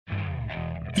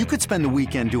You could spend the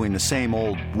weekend doing the same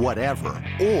old whatever,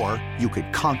 or you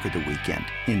could conquer the weekend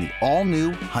in the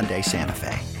all-new Hyundai Santa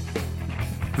Fe.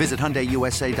 Visit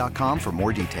HyundaiUSA.com for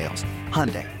more details.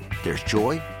 Hyundai, there's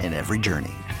joy in every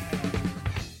journey.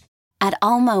 At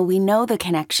Alma, we know the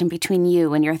connection between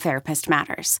you and your therapist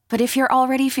matters. But if you're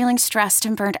already feeling stressed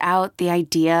and burnt out, the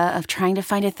idea of trying to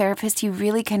find a therapist you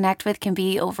really connect with can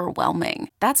be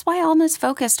overwhelming. That's why Alma's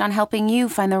focused on helping you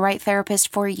find the right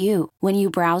therapist for you. When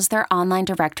you browse their online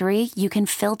directory, you can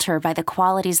filter by the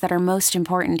qualities that are most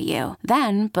important to you.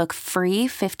 Then book free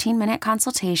 15-minute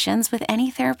consultations with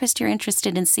any therapist you're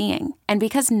interested in seeing. And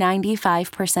because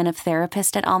 95% of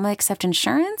therapists at Alma accept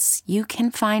insurance, you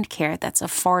can find care that's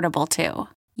affordable too.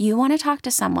 You want to talk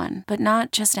to someone, but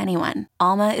not just anyone.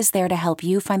 Alma is there to help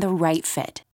you find the right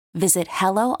fit. Visit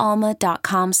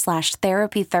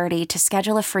helloalma.com/therapy30 to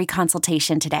schedule a free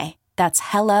consultation today. That's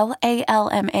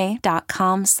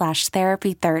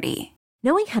helloalma.com/therapy30.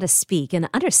 Knowing how to speak and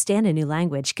understand a new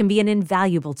language can be an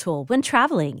invaluable tool when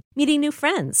traveling, meeting new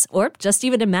friends, or just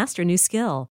even to master a new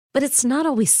skill. But it's not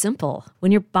always simple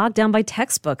when you're bogged down by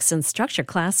textbooks and structured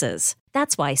classes.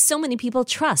 That's why so many people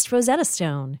trust Rosetta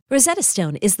Stone. Rosetta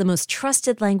Stone is the most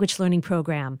trusted language learning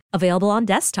program, available on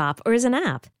desktop or as an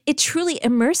app. It truly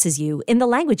immerses you in the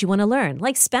language you want to learn,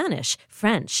 like Spanish,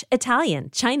 French, Italian,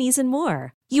 Chinese, and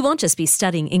more. You won't just be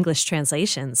studying English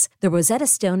translations. The Rosetta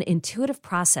Stone intuitive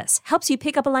process helps you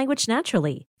pick up a language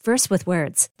naturally, first with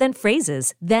words, then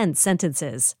phrases, then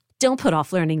sentences. Don't put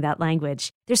off learning that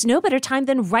language. There's no better time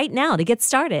than right now to get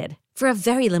started. For a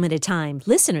very limited time,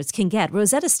 listeners can get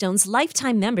Rosetta Stone's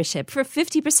lifetime membership for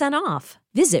 50% off.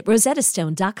 Visit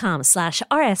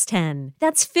rosettastone.com/rs10.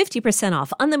 That's 50%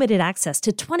 off unlimited access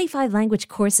to 25 language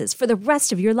courses for the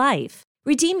rest of your life.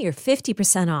 Redeem your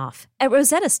 50% off at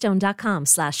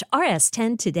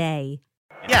rosettastone.com/rs10 today.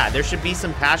 Yeah, there should be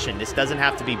some passion. This doesn't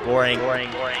have to be boring.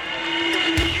 Hey,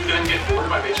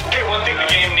 one thing the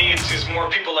game needs is more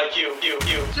people like you.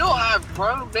 Still have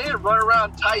grown men run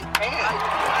around tight pants.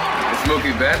 It's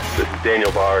Mookie Betts. This is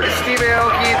Daniel Bard. It's Steve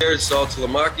Aoki. There's Sal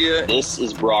Talamacchia. This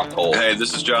is Brock Holt. Hey,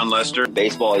 this is John Lester.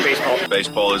 Baseball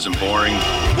isn't boring.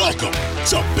 Welcome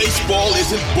to Baseball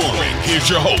Isn't Boring. Here's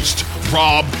your host,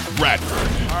 Rob Bradford.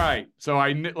 All right, so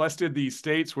I listed the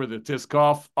states where the disc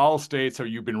golf, all states have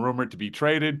you been rumored to be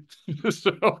traded.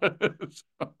 So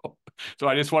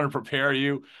I just want to prepare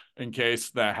you in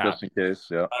case that happens. Just in case,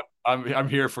 yeah. I'm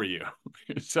here for you.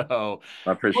 So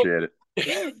I appreciate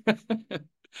it.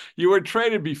 You were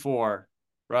traded before,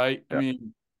 right? Yeah. I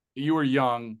mean, you were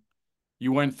young,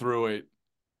 you went through it.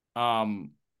 And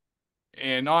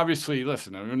obviously,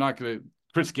 listen, I'm not going to,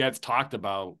 Chris Getz talked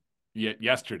about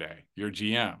yesterday, your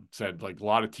GM said like a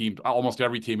lot of teams, almost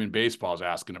every team in baseball is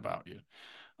asking about you.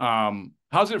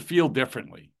 How's it feel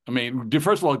differently? I mean,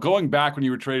 first of all, going back when you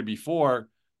were traded before,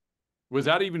 was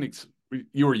that even,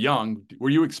 you were young, were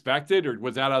you expected or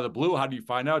was that out of the blue? How did you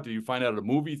find out? Did you find out at a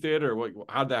movie theater or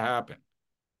how'd that happen?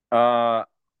 I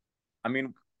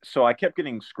mean, so I kept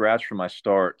getting scratched from my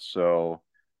start. So,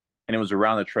 and it was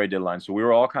around the trade deadline. So we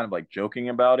were all kind of like joking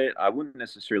about it. I wouldn't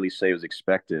necessarily say it was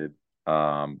expected.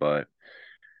 But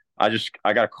I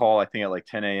got a call, I think at like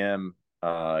 10 a.m.,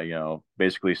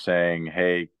 basically saying,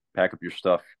 hey, pack up your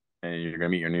stuff and you're going to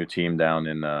meet your new team down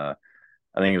in, I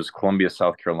think it was Columbia,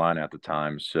 South Carolina at the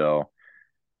time. So,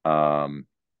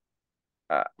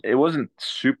 it wasn't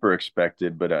super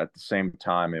expected, but at the same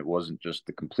time, it wasn't just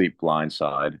the complete blind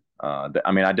side. I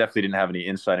definitely didn't have any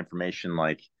inside information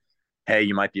like, hey,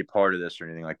 you might be a part of this or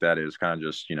anything like that. It was kind of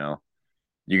just, you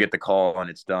get the call and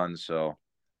it's done. So,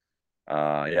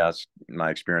 it's my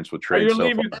experience with trade.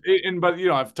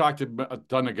 I've talked to a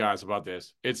ton of guys about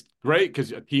this. It's great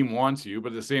because a team wants you,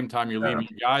 but at the same time, you're leaving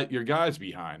your guys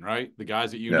behind, right? The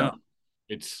guys that you know.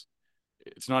 It's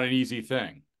not an easy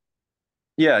thing.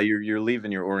 Yeah, you're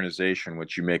leaving your organization,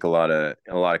 which you make a lot of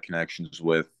connections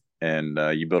with, and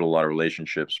you build a lot of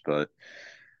relationships. But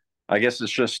I guess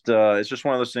it's just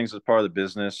one of those things that's part of the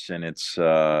business, and it's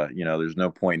there's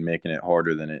no point in making it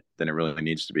harder than it really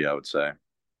needs to be, I would say.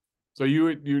 So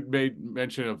you made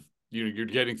mention of you're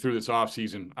getting through this off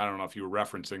season. I don't know if you were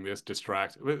referencing this it's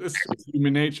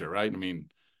human nature, right? I mean,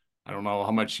 I don't know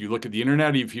how much you look at the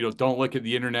internet. If you don't look at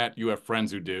the internet, you have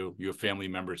friends who do. You have family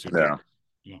members who do.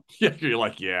 You're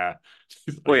like, yeah.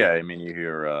 Well, yeah. I mean, you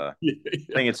hear. I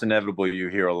think it's inevitable. You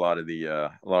hear a lot of the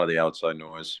outside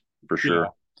noise for sure.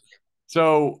 Yeah.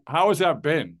 So how has that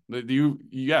been? You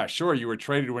were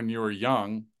traded when you were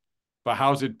young. But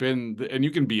how's it been? And you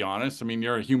can be honest. I mean,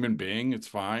 you're a human being. It's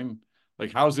fine.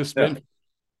 Like, how's this been?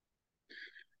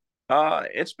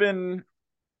 It's been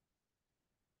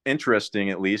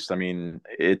interesting, at least. I mean,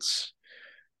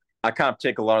 I kind of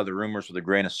take a lot of the rumors with a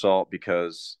grain of salt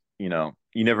because, you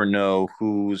never know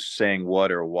who's saying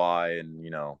what or why. And,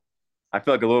 I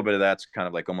feel like a little bit of that's kind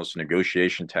of like almost a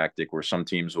negotiation tactic where some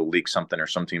teams will leak something or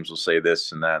some teams will say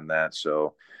this and that and that.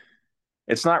 So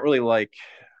it's not really like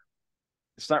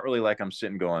I'm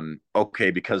sitting going,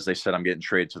 okay, because they said I'm getting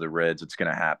traded to the Reds, it's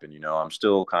going to happen. I'm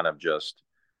still kind of just,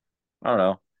 I don't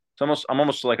know. I'm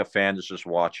almost like a fan just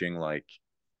watching, like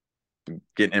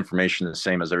getting information the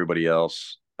same as everybody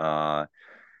else.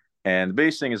 And the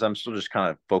biggest thing is I'm still just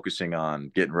kind of focusing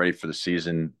on getting ready for the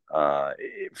season.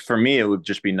 For me, it would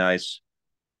just be nice.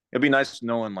 It'd be nice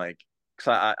knowing, like,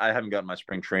 because I haven't gotten my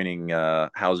spring training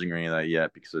housing or any of that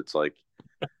yet, because it's like,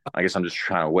 I guess I'm just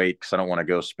trying to wait because I don't want to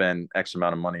go spend X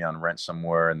amount of money on rent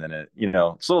somewhere. And then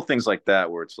it's little things like that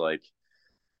where it's like,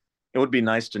 it would be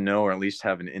nice to know, or at least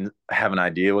have an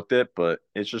idea with it. But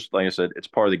it's just, like I said, it's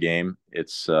part of the game.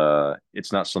 It's not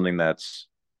something that's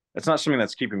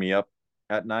keeping me up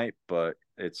at night, but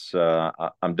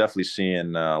I'm definitely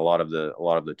seeing a lot of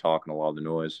the talk and a lot of the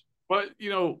noise. But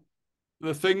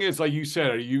the thing is, like you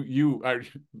said, you are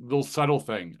little subtle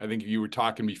thing. I think you were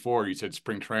talking before. You said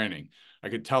spring training. I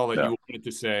could tell that Yeah. you wanted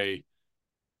to say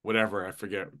whatever. I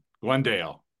forget,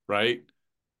 Glendale, right?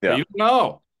 But Yeah. you don't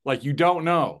know. Like, you don't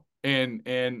know, and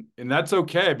that's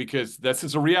okay, because this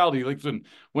is a reality. Like,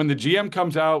 when the GM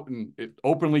comes out and it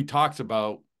openly talks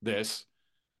about this,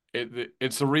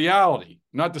 it's a reality.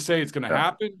 Not to say it's going to Yeah.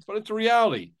 happen, but it's a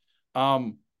reality.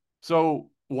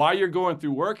 So while you're going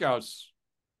through workouts,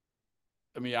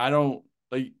 I mean, I don't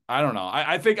know.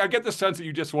 I think I get the sense that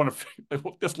you just want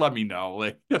to just let me know.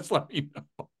 Like, just let me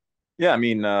know. Yeah. I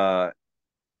mean,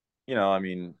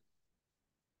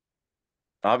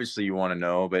 obviously you want to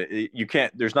know, but you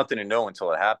can't, there's nothing to know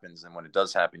until it happens. And when it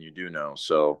does happen, you do know.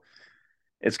 So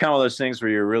it's kind of one of those things where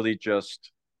you're really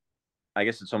just, I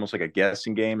guess it's almost like a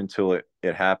guessing game until it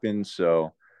happens.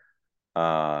 So,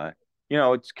 it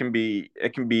can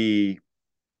be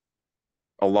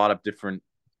a lot of different,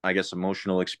 I guess,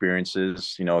 emotional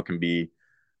experiences. It can be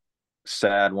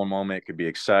sad one moment, it could be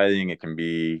exciting, it can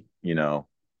be,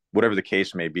 whatever the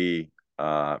case may be.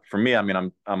 For me, I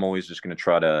mean, I'm always just going to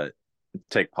try to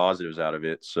take positives out of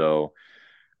it. So,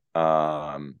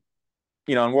 um,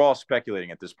 and we're all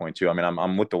speculating at this point too. I mean,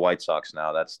 I'm with the White Sox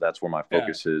now. That's where my Yeah.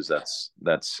 focus is. That's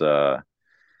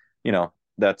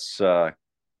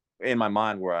in my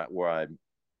mind where I'm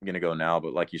going to go now.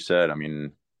 But like you said, I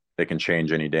mean, they can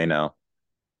change any day now.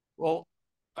 Well,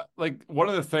 like, one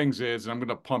of the things is, and I'm going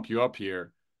to pump you up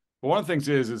here, but one of the things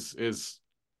is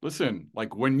listen,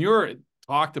 like, when you're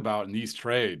talked about in these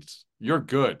trades, you're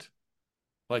good.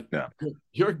 Like, Yeah.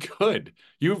 you're good.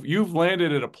 You've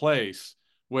landed at a place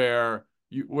where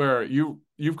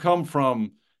you've come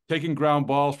from taking ground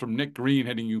balls from Nick Green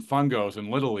hitting you fungos in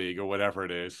Little League or whatever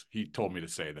it is. He told me to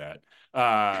say that.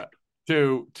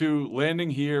 To landing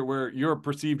here where you're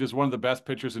perceived as one of the best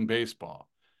pitchers in baseball.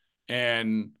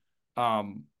 And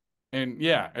um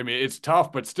yeah, I mean, it's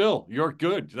tough, but still, you're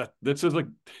good. This is like,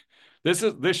 this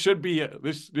should be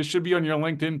this should be on your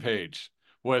LinkedIn page.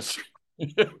 Was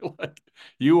like,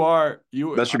 you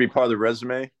That should be part of the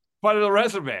resume. part of the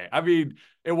resume. I mean,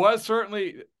 it was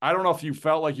certainly. I don't know if you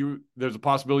felt like there's a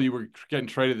possibility you were getting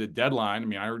traded at the deadline. I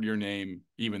mean, I heard your name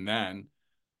even then.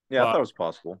 Yeah, I But thought it was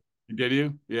possible. did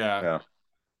you? Yeah. Yeah.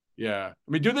 Yeah.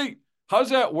 I mean,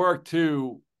 how's that work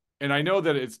too? And I know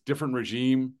that it's different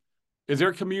regime. Is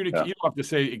there Yeah. You don't have to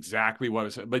say exactly what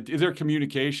it's, but is there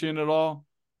communication at all?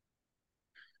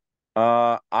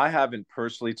 I haven't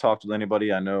personally talked with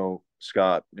anybody. I know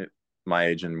Scott, my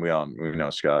agent. We know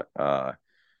Scott. Yeah,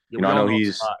 we I all know know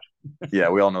he's Scott. yeah.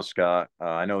 We all know Scott.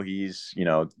 I know he's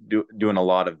doing a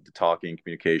lot of the talking,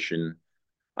 communication.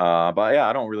 But yeah,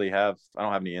 I don't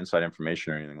have any inside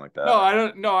information or anything like No, that. I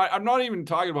don't. No, I'm not even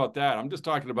talking about that. I'm just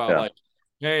talking about, Yeah. like,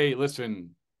 hey,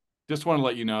 listen, just want to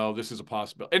let you know this is a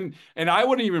possibility. And I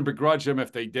wouldn't even begrudge them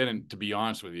if they didn't, to be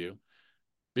honest with you,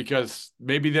 because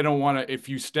maybe they don't want to. If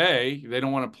you stay, they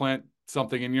don't want to plant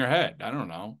something in your head. I don't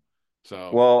know.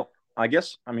 So Well, I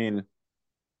guess, I mean,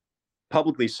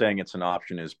 publicly saying it's an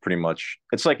option is pretty much,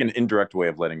 it's like an indirect way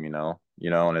of letting me know,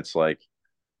 and it's like,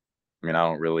 I mean, I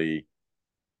don't really,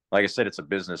 like I said, it's a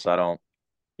business. I don't,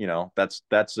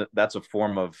 that's a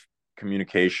form of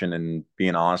communication and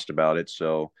being honest about it.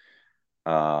 So,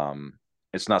 um,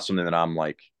 it's not something that I'm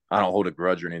like, I don't hold a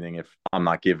grudge or anything if I'm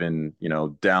not given,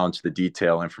 down to the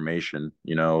detail information.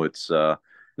 And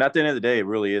at the end of the day, it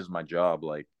really is my job.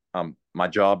 Like, my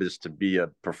job is to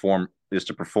perform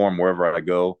wherever I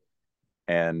go,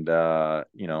 and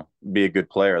be a good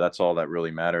player. That's all that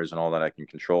really matters and all that I can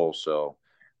control. So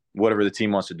whatever the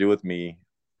team wants to do with me,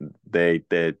 they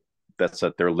that's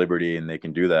at their liberty and they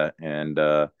can do that. And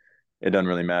it doesn't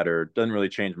really matter. It doesn't really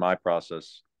change my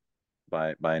process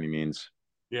by any means.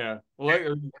 Yeah.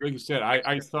 Well, like you said,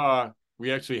 I saw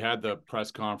we actually had the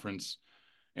press conference,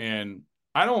 and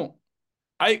I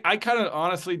kind of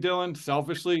honestly, Dylan,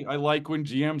 selfishly, I like when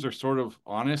GMs are sort of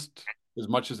honest as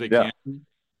much as they Yeah. can.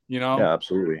 You know, Yeah,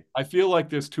 absolutely. I feel like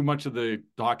there's too much of the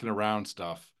talking around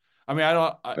stuff. I mean,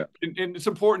 and it's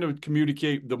important to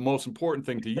communicate the most important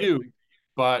thing to you,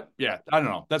 but yeah, I don't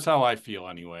know. That's how I feel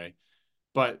anyway.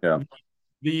 But Yeah.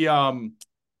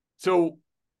 So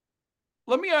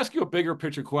let me ask you a bigger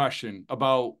picture question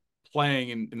about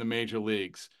playing in the major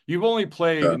leagues. You've only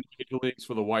played in the major leagues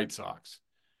for the White Sox.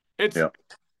 It's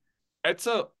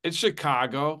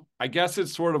Chicago. I guess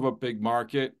it's sort of a big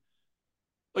market.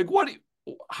 Like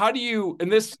how do you,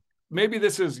 and maybe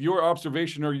this is your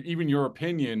observation or even your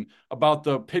opinion about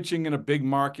the pitching in a big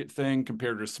market thing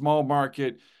compared to a small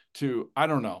market I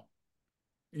don't know.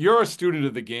 You're a student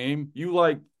of the game. You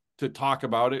like to talk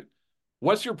about it.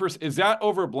 What's your is that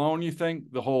overblown, you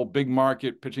think? The whole big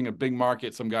market, pitching a big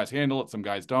market, some guys handle it, some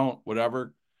guys don't,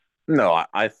 whatever. No,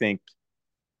 I think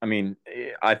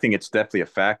it's definitely a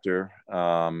factor.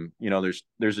 There's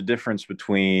a difference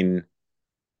between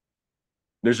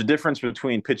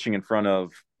pitching in front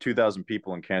of 2,000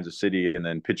 people in Kansas City and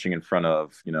then pitching in front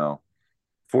of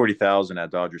 40,000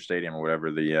 at Dodger Stadium or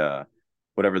whatever the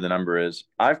number is.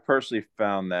 I've personally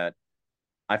found that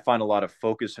I find a lot of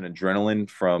focus and adrenaline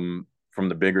from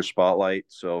the bigger spotlight.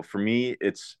 So for me,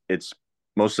 it's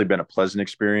mostly been a pleasant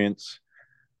experience.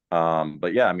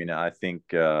 But yeah, I mean, I think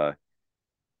the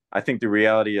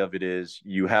reality of it is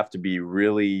you have to be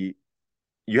really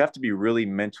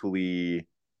mentally,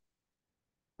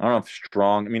 I don't know if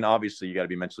strong. I mean, obviously you got to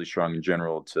be mentally strong in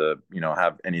general to,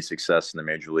 have any success in the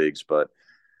major leagues. But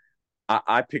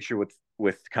I picture with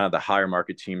kind of the higher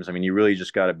market teams, I mean, you really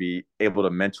just got to be able to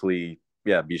mentally,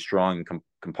 be strong and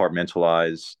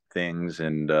compartmentalize things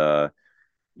and,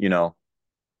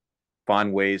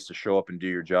 find ways to show up and do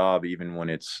your job, even when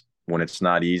it's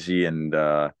not easy, and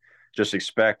just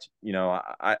expect,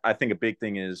 I think a big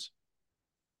thing is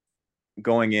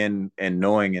going in and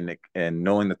knowing that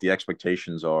the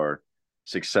expectations are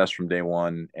success from day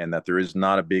one, and that there is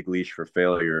not a big leash for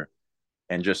failure,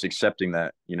 and just accepting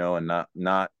that, and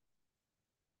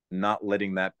not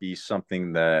letting that be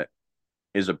something that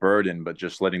is a burden, but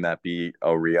just letting that be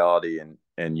a reality,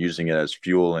 and using it as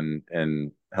fuel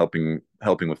and helping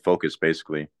with focus,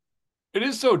 basically. It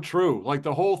is so true. Like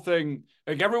the whole thing,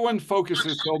 like everyone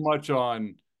focuses so much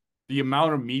on the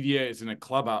amount of media is in a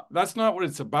clubhouse. That's not what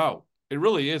it's about. It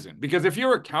really isn't. Because if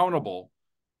you're accountable,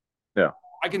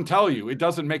 I can tell you, it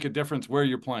doesn't make a difference where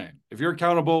you're playing. If you're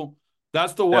accountable,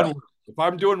 that's the one. If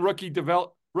I'm doing rookie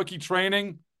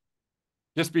training,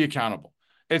 just be accountable.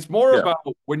 It's more about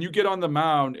when you get on the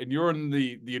mound and you're in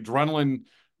the adrenaline,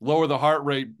 lower the heart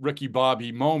rate, Ricky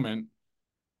Bobby moment.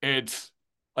 It's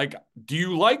like, do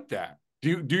you like that?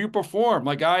 Do you perform?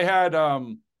 Like I had,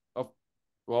 I'll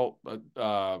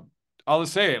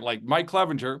just say it, like Mike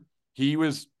Clevenger,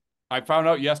 I found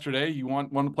out yesterday, one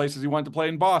of the places he wanted to play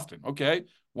in Boston. Okay.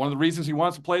 One of the reasons he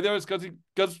wants to play there is because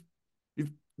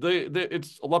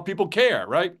it's a lot of people care,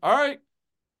 right? All right.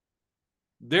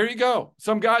 There you go.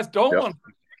 Some guys don't want to,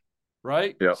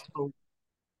 right? Yeah. So,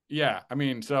 yeah. I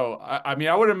mean,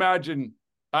 I would imagine,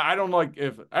 I don't like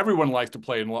if everyone likes to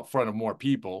play in front of more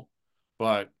people,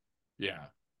 but yeah,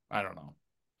 I don't know.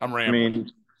 I'm rambling. I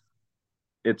mean,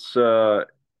 it's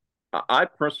I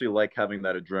personally like having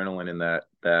that adrenaline and that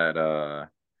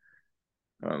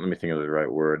let me think of the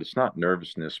right word. It's not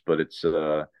nervousness, but it's things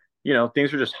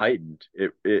are just heightened.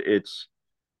 It's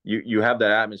you have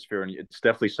that atmosphere, and it's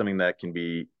definitely something that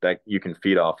you can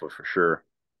feed off of for sure.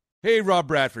 Hey, Rob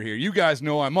Bradford here. You guys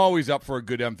know I'm always up for a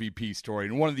good MVP story,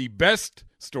 and one of the best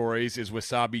stories is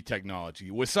Wasabi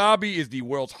Technology. Wasabi is the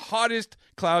world's hottest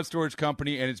cloud storage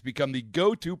company, and it's become the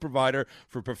go-to provider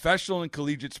for professional and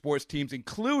collegiate sports teams,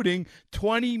 including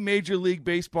 20 Major League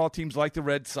Baseball teams like the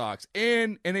Red Sox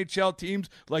and NHL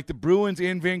teams like the Bruins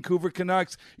and Vancouver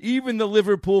Canucks. Even the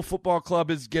Liverpool Football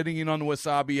Club is getting in on the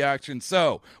Wasabi action.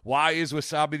 So, why is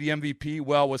Wasabi the MVP?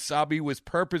 Well, Wasabi was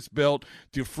purpose-built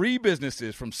to free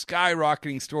businesses from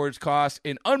skyrocketing storage costs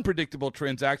and unpredictable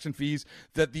transaction fees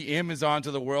that the Amazons of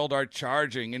of the world are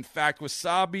charging. In fact,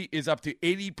 Wasabi is up to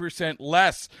 80%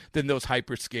 less than those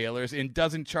hyperscalers and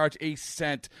doesn't charge a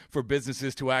cent for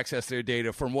businesses to access their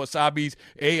data. From Wasabi's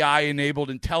AI-enabled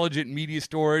intelligent media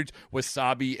storage,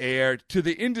 Wasabi Air, to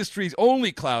the industry's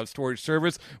only cloud storage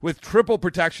service with triple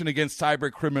protection against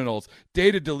cyber criminals,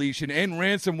 data deletion, and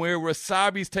ransomware,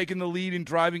 Wasabi's taken the lead in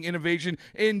driving innovation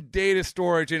in data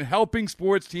storage and helping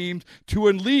sports teams to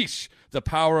unleash the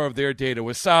power of their data.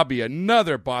 Wasabi,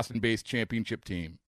 another Boston-based championship team.